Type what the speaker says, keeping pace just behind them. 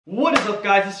What is up,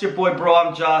 guys? It's your boy bro,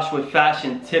 I'm Josh with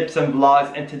Fashion Tips and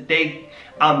Vlogs, and today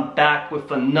I'm back with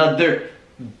another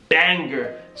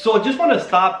banger. So I just want to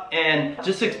stop and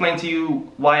just explain to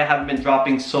you why I haven't been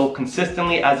dropping so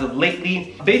consistently as of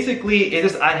lately. Basically,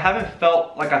 I haven't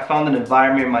felt like I found an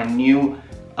environment in my new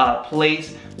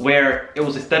place where it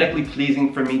was aesthetically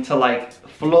pleasing for me to like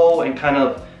flow and kind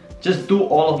of just do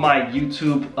all of my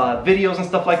YouTube videos and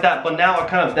stuff like that. But now I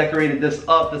kind of decorated this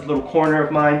up, this little corner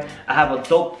of mine. I have a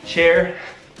dope chair,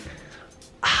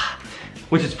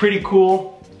 which is pretty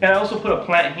cool. And I also put a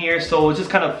plant here, so it just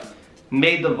kind of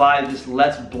made the vibe just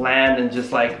less bland and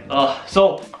just like,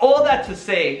 So all that to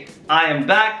say, I am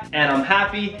back and I'm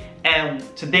happy. And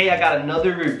today I got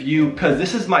another review because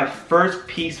this is my first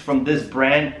piece from this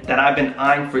brand that I've been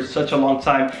eyeing for such a long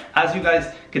time. As you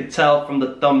guys could tell from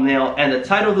the thumbnail and the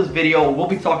title of this video, we'll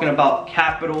be talking about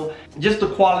Kapital, just the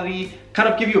quality, kind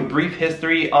of give you a brief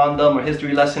history on them or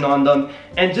history lesson on them,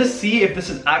 and just see if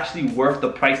this is actually worth the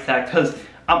price tag, because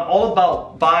I'm all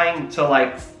about buying to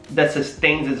like that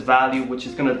sustains its value, which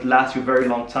is gonna last you a very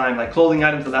long time, like clothing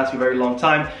items that last you a very long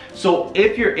time. So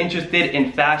if you're interested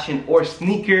in fashion or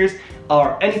sneakers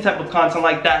or any type of content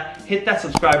like that, hit that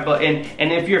subscribe button.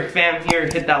 And if you're a fan here,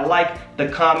 hit that like, the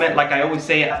comment. Like I always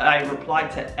say, I reply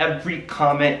to every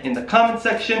comment in the comment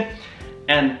section,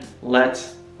 and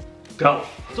let's go.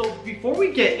 So before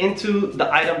we get into the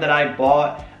item that I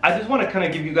bought, I just want to kind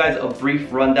of give you guys a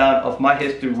brief rundown of my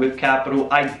history with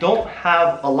Kapital. I don't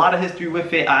have a lot of history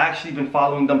with it. I actually been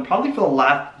following them probably for the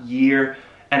last year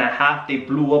and a half. They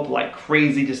blew up like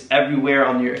crazy just everywhere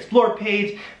on your Explore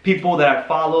page. People that I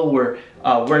follow were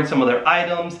wearing some of their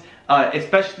items,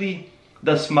 especially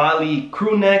the smiley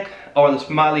crew neck or the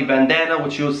smiley bandana,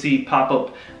 which you'll see pop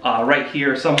up right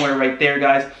here, somewhere right there,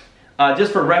 guys.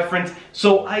 Just for reference.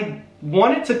 So I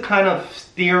wanted to kind of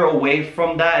steer away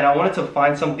from that, and I wanted to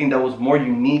find something that was more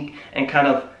unique and kind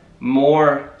of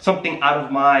more something out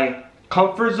of my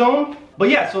comfort zone. But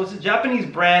yeah, so it's a Japanese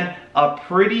brand,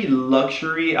 pretty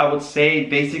luxury, I would say.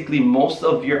 Basically, most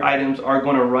of your items are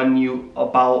going to run you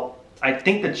about, I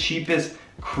think the cheapest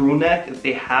crew neck that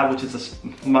they have, which is a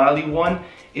smiley one,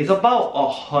 is about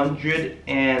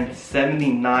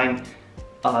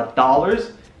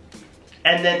 $179.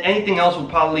 And then anything else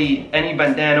would probably, any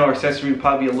bandana or accessory would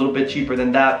probably be a little bit cheaper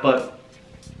than that, but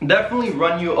definitely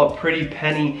run you a pretty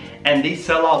penny, and they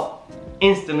sell out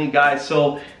instantly, guys.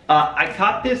 So I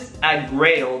caught this at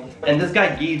Grailed, and this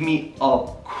guy gave me a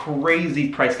crazy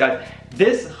price, guys.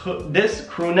 This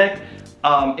crew neck,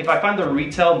 if I find the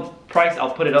retail price, I'll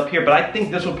put it up here, but I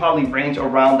think this will probably range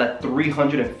around that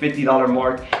 $350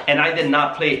 mark, and I did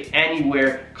not pay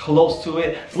anywhere close to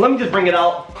it. So let me just bring it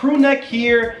out. Crew neck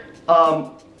here,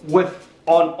 with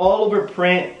on all over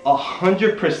print,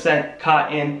 100%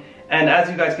 cotton, and as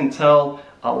you guys can tell,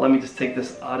 let me just take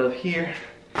this out of here.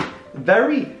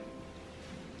 Very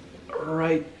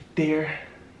right there,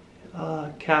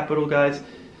 Kapital, guys.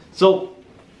 So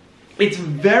it's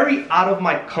very out of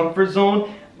my comfort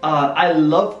zone. I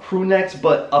love crew necks,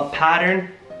 but a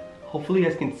pattern, hopefully you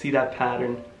guys can see that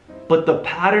pattern, but the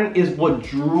pattern is what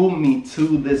drew me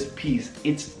to this piece.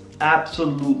 It's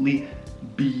absolutely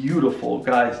beautiful,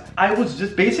 guys. I was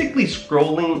just basically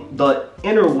scrolling the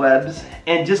interwebs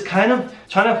and just kind of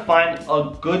trying to find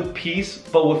a good piece,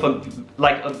 but with a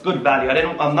good value.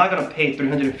 I'm not gonna pay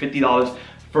 $350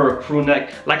 for a crew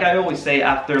neck. Like I always say,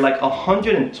 after like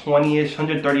 $120-ish,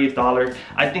 $138,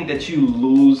 I think that you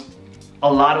lose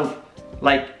a lot of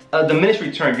like diminished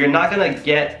return. You're not gonna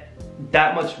get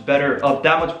that much better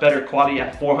quality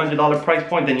at $400 price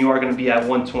point than you are going to be at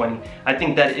 $120. I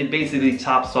think that it basically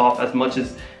tops off as much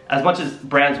as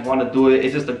brands want to do it.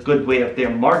 It's just a good way of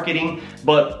their marketing.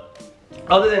 But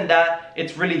other than that,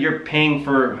 it's really, you're paying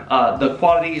for the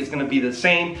quality is going to be the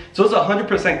same. So it's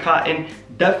 100% cotton.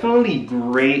 Definitely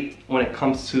great when it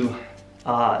comes to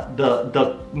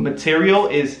the material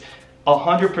is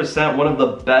 100% one of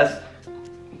the best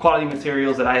quality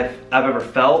materials that I've ever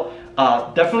felt.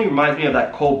 Definitely reminds me of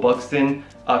that Cole Buxton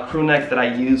crew neck that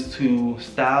I used to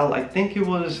style, I think it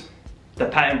was the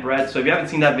patent bread. So if you haven't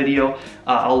seen that video,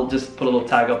 I'll just put a little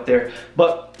tag up there.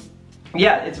 But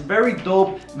yeah, it's very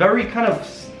dope, very kind of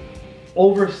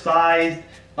oversized.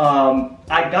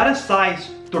 I got a size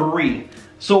 3.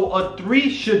 So a 3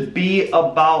 should be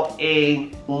about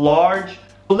a large.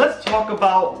 So let's talk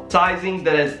about sizing.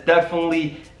 That is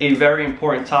definitely a very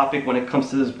important topic when it comes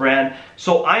to this brand.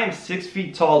 So I am 6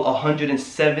 feet tall,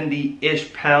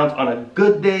 170-ish pounds on a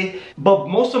good day, but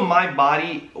most of my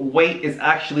body weight is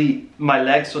actually my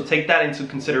legs, so take that into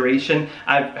consideration.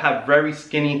 I have very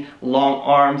skinny, long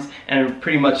arms and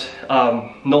pretty much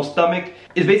no stomach.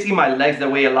 It's basically my legs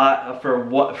that weigh a lot.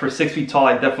 For 6 feet tall,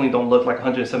 I definitely don't look like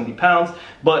 170 pounds.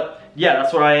 But yeah,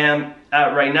 that's where I am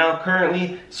at right now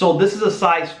currently. So this is a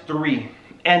size 3.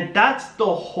 And that's the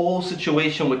whole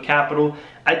situation with Kapital.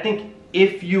 I think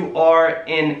if you are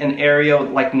in an area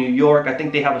like New York, I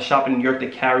think they have a shop in New York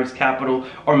that carries Kapital,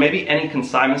 or maybe any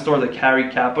consignment store that carry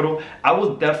Kapital, I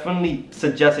would definitely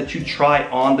suggest that you try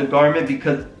on the garment,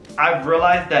 because I've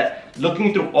realized that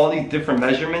looking through all these different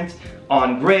measurements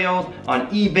on Grailed, on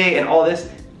eBay and all this,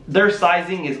 their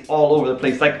sizing is all over the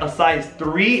place. Like a size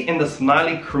 3 in the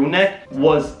Smiley Crewneck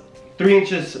was 3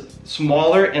 inches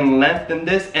smaller in length than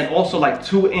this, and also like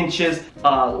 2 inches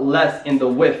less in the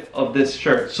width of this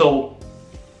shirt. So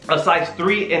a size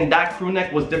 3 in that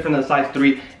crewneck was different than a size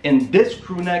 3 in this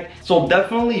crewneck. So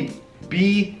definitely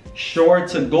be sure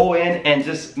to go in and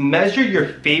just measure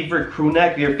your favorite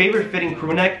crewneck, your favorite fitting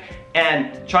crewneck,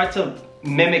 and try to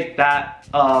mimic that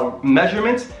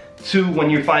measurements to when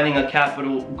you're finding a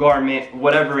Kapital garment,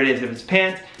 whatever it is. If it's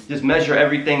pants, just measure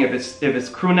everything. If it's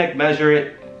crewneck, measure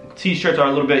it. T-shirts are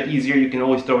a little bit easier, you can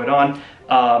always throw it on.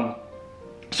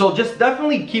 So just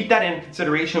definitely keep that in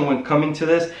consideration when coming to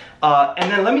this.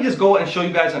 And then let me just go and show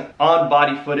you guys an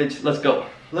on-body footage. Let's go.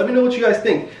 Let me know what you guys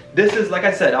think. This is, like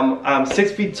I said, I'm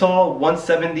 6 feet tall,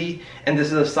 170, and this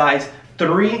is a size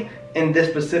 3 in this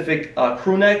specific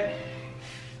crewneck.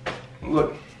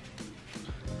 Look,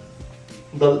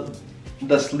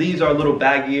 the sleeves are a little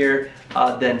baggier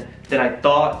than I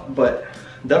thought, but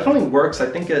definitely works. I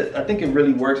think it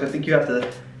really works. I think you have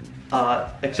to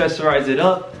accessorize it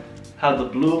up. Have the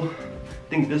blue. I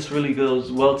think this really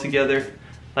goes well together.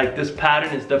 Like, this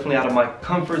pattern is definitely out of my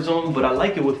comfort zone, but I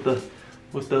like it with the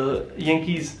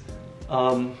Yankees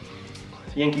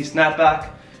snapback.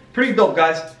 Pretty dope,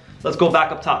 guys. Let's go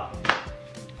back up top.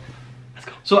 Let's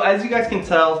go. So as you guys can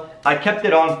tell, I kept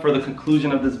it on for the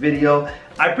conclusion of this video.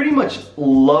 I pretty much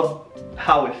love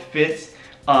how it fits.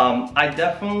 I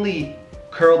definitely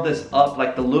curled this up,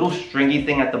 like the little stringy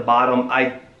thing at the bottom.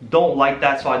 I don't like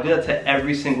that, so I do that to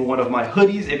every single one of my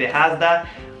hoodies if it has that.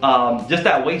 Just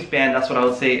that waistband, that's what I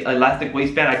would say, elastic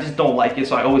waistband, I just don't like it,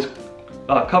 so I always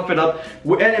cuff it up,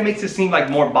 and it makes it seem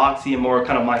like more boxy and more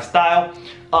kind of my style.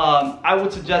 I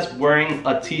would suggest wearing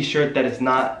a t-shirt that is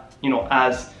not, you know,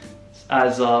 as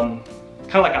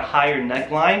kind of like a higher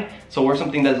neckline. So wear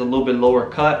something that's a little bit lower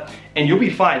cut and you'll be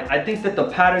fine. I think that the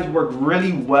patterns work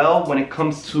really well when it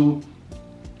comes to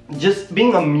just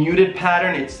being a muted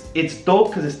pattern. It's dope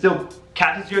because it still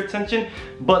catches your attention,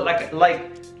 but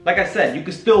like I said, you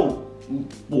can still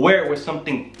wear it with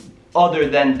something other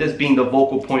than this being the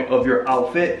vocal point of your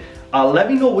outfit. Let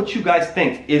me know what you guys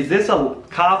think. Is this a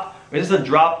cop or is this a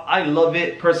drop? I love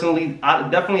it personally.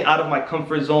 Definitely out of my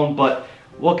comfort zone, but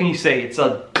what can you say? It's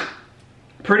a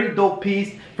pretty dope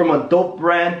piece from a dope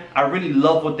brand. I really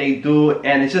love what they do,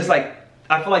 and it's just like,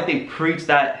 I feel like they preach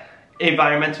that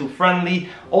environmental friendly.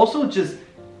 Also just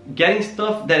getting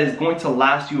stuff that is going to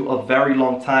last you a very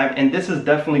long time, and this is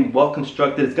definitely well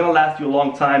constructed. It's gonna last you a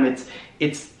long time. It's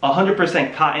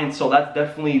 100% cotton, so that's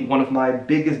definitely one of my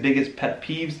biggest pet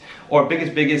peeves, or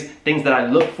biggest things that I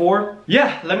look for.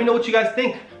 Yeah, let me know what you guys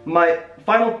think. My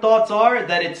final thoughts are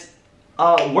that it's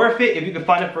worth it if you can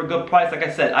find it for a good price. Like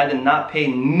I said, I did not pay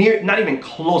not even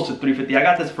close to $350. I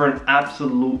got this for an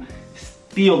absolute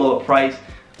steal of a price.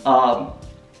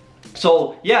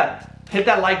 So yeah, hit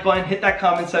that like button, hit that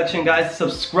comment section, guys.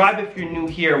 Subscribe if you're new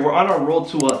here. We're on our road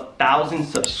to 1,000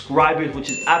 subscribers,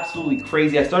 which is absolutely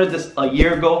crazy. I started this a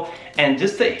year ago, and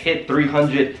just to hit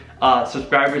 300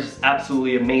 subscribers is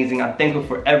absolutely amazing. I'm thankful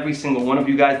for every single one of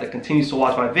you guys that continues to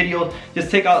watch my videos. Just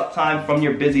take out time from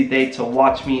your busy day to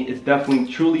watch me. It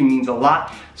definitely truly means a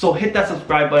lot. So hit that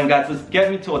subscribe button, guys. Let's get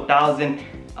me to 1,000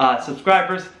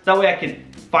 subscribers. That way I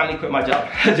can finally quit my job.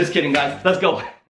 Just kidding, guys. Let's go.